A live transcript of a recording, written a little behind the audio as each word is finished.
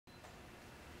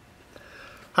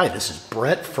Hi, this is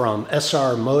Brett from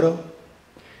SRmoto,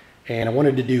 and I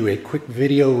wanted to do a quick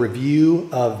video review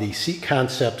of the Seat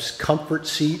Concepts comfort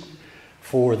seat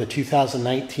for the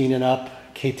 2019 and up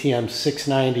KTM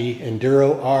 690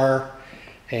 Enduro R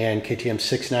and KTM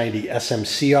 690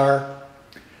 SMC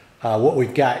R. What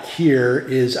we've got here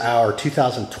is our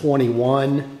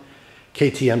 2021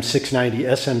 KTM 690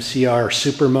 SMC R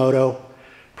SRmoto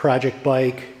project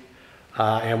bike.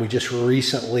 And we just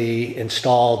recently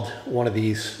installed one of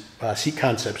these Seat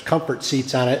Concepts comfort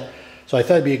seats on it. So I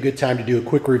thought it'd be a good time to do a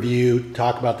quick review,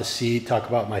 talk about the seat, talk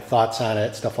about my thoughts on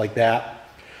it, stuff like that.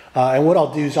 And what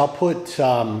I'll do is I'll put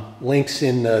links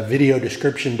in the video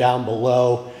description down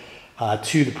below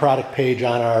to the product page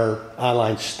on our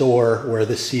online store where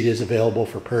this seat is available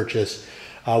for purchase.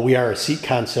 We are a Seat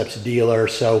Concepts dealer,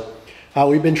 so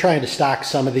we've been trying to stock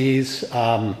some of these.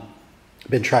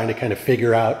 Been trying to kind of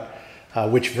figure out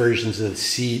which versions of the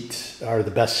seat are the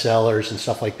best sellers and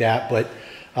stuff like that. But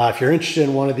if you're interested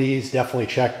in one of these, definitely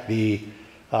check the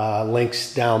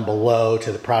links down below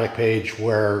to the product page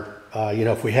where,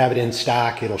 if we have it in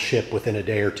stock, it'll ship within a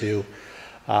day or two.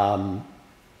 Now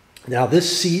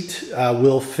this seat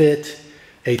will fit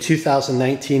a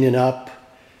 2019 and up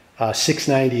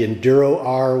 690 Enduro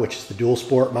R, which is the dual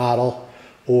sport model,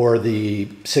 or the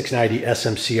 690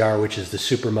 SMCR, which is the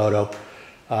SRmoto.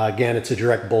 Again, it's a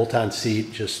direct bolt-on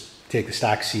seat. Just take the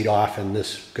stock seat off and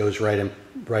this goes right in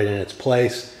its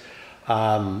place.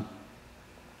 So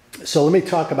let me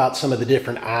talk about some of the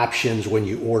different options when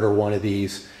you order one of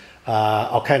these.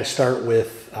 I'll kind of start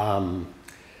with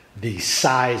the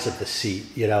size of the seat.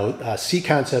 Seat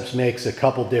Concepts makes a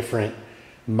couple different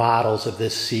models of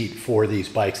this seat for these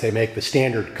bikes. They make the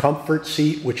standard comfort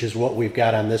seat, which is what we've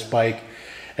got on this bike.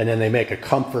 And then they make a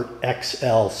Comfort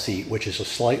XL seat, which is a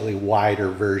slightly wider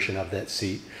version of that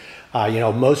seat.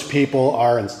 Most people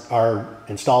are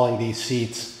installing these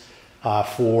seats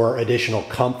for additional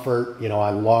comfort,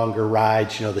 on longer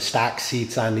rides. The stock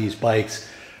seats on these bikes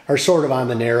are sort of on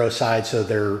the narrow side, so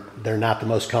they're not the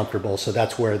most comfortable. So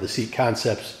that's where the Seat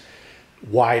Concepts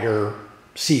wider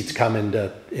seats come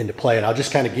into play. And I'll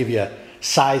just kind of give you a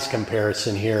size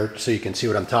comparison here so you can see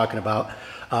what I'm talking about.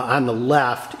 On the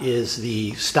left is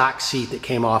the stock seat that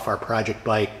came off our project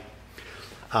bike,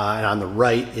 and on the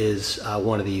right is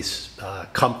one of these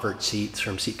comfort seats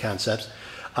from Seat Concepts.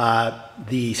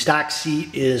 The stock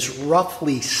seat is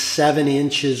roughly 7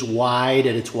 inches wide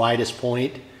at its widest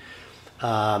point,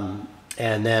 and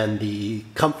then the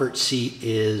comfort seat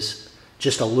is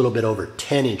just a little bit over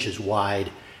 10 inches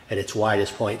wide at its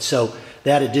widest point. So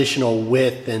that additional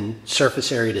width and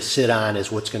surface area to sit on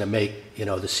is what's going to make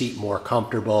the seat more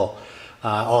comfortable.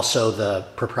 Also, the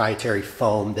proprietary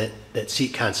foam that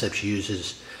Seat Concepts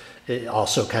uses, it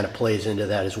also kind of plays into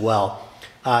that as well.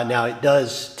 Now it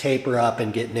does taper up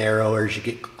and get narrower as you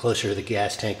get closer to the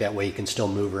gas tank. That way you can still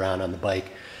move around on the bike.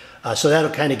 So that'll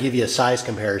kind of give you a size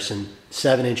comparison,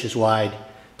 7 inches wide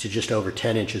to just over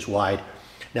 10 inches wide.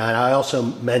 Now, and I also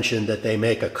mentioned that they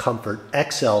make a Comfort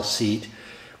XL seat,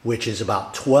 which is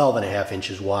about 12.5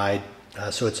 inches wide.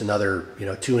 So it's another,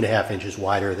 2.5 inches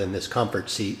wider than this comfort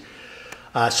seat.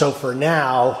 So for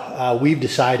now, we've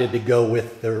decided to go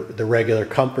with the regular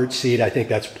comfort seat. I think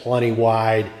that's plenty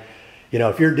wide.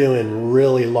 If you're doing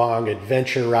really long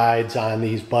adventure rides on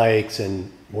these bikes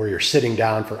and where you're sitting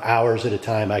down for hours at a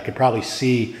time, I could probably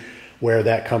see where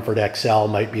that Comfort XL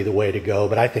might be the way to go.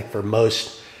 But I think for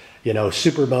most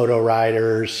SRmoto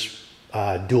riders,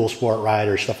 dual sport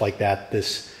riders, stuff like that,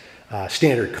 this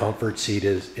standard comfort seat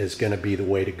is going to be the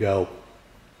way to go.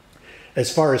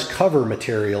 As far as cover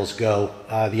materials go,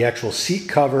 the actual seat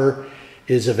cover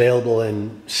is available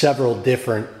in several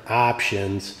different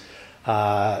options.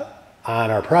 On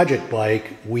our project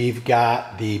bike, we've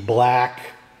got the black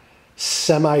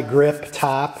semi-grip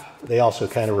top. They also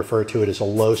kind of refer to it as a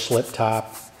low slip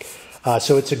top.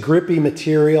 So it's a grippy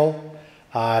material.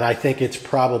 And I think it's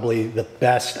probably the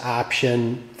best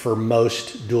option for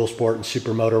most dual sport and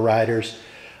SRmoto riders.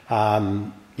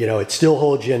 It still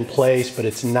holds you in place, but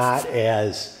it's not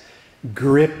as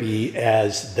grippy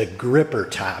as the gripper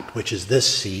top, which is this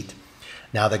seat.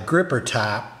 Now the gripper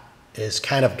top is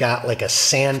kind of got like a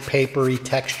sandpapery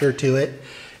texture to it.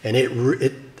 And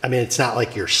it's not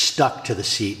like you're stuck to the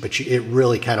seat, but it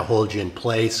really kind of holds you in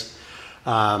place.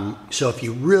 So if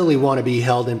you really want to be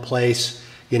held in place,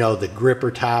 the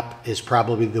gripper top is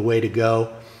probably the way to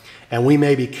go. And we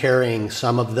may be carrying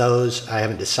some of those. I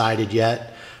haven't decided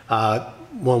yet.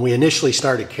 When we initially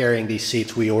started carrying these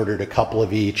seats, we ordered a couple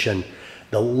of each, and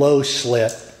the low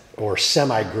slip or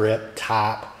semi-grip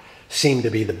top seemed to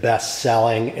be the best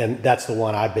selling, and that's the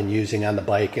one I've been using on the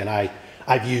bike, and I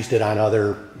I've used it on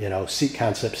other, seat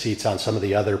concept seats on some of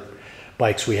the other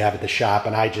bikes we have at the shop,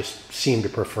 and I just seem to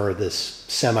prefer this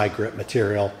semi-grip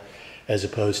material as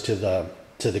opposed to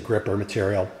the gripper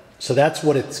material. So that's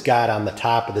what it's got on the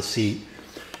top of the seat.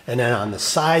 And then on the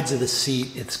sides of the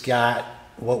seat, it's got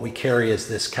what we carry as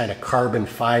this kind of carbon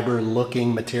fiber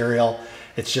looking material.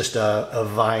 It's just a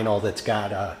vinyl that's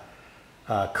got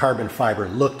a carbon fiber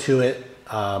look to it.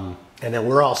 And then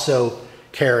we're also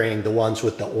carrying the ones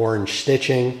with the orange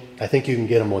stitching. I think you can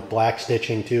get them with black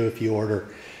stitching too if you order,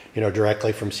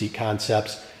 directly from Seat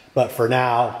Concepts. But for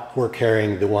now, we're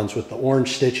carrying the ones with the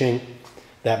orange stitching.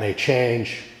 That may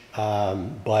change,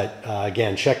 but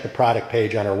again, check the product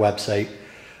page on our website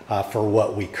for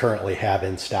what we currently have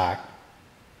in stock.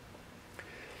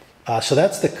 So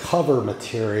that's the cover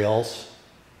materials.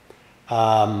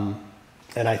 And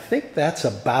I think that's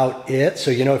about it.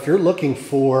 So, if you're looking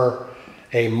for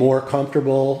a more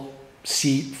comfortable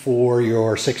seat for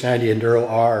your 690 Enduro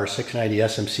R or 690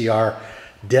 SMC R,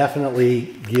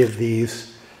 definitely give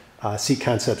these Seat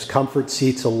Concepts comfort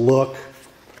seats a look.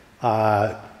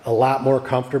 A lot more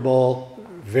comfortable,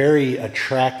 very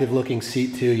attractive looking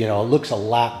seat too. It looks a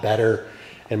lot better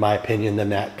in my opinion than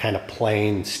that kind of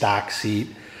plain stock seat,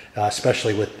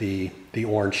 especially with the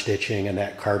orange stitching and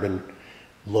that carbon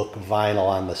look vinyl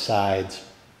on the sides.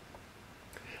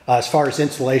 As far as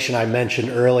installation, I mentioned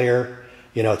earlier,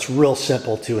 it's real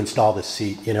simple to install the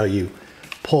seat. You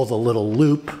pull the little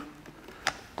loop.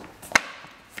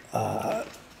 Hard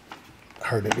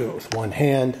to do it with one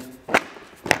hand.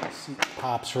 Seat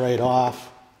pops right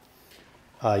off.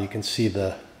 You can see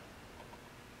the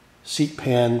seat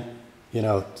pan,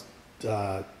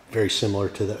 very similar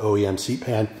to the OEM seat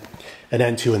pan. And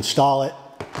then to install it,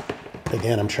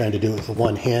 again, I'm trying to do it with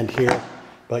one hand here,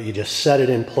 but you just set it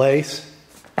in place.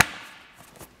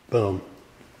 Boom.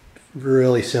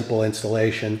 Really simple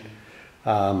installation.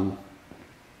 So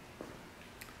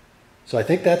I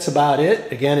think that's about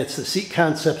it. Again, it's the Seat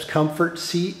Concepts Comfort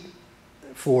Seat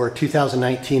for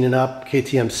 2019 and up,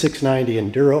 KTM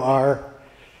 690 Enduro R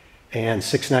and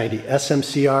 690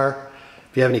 SMC R.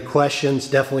 If you have any questions,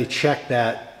 definitely check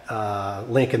that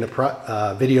link in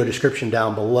the video description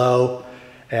down below.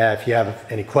 If you have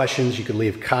any questions, you can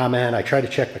leave a comment. I try to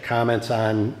check the comments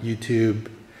on YouTube,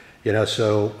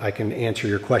 so I can answer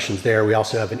your questions there. We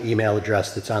also have an email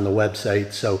address that's on the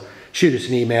website, so shoot us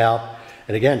an email.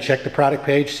 And again, check the product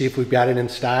page, see if we've got it in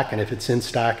stock, and if it's in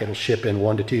stock, it'll ship in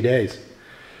 1 to 2 days.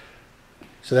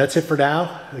 So that's it for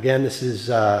now. Again, this is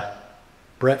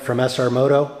Brett from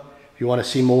SRmoto. If you want to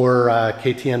see more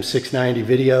KTM 690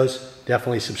 videos,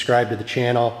 definitely subscribe to the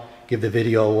channel, give the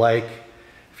video a like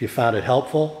if you found it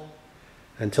helpful.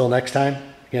 Until next time,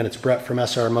 again, it's Brett from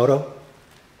SRmoto.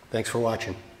 Thanks for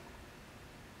watching.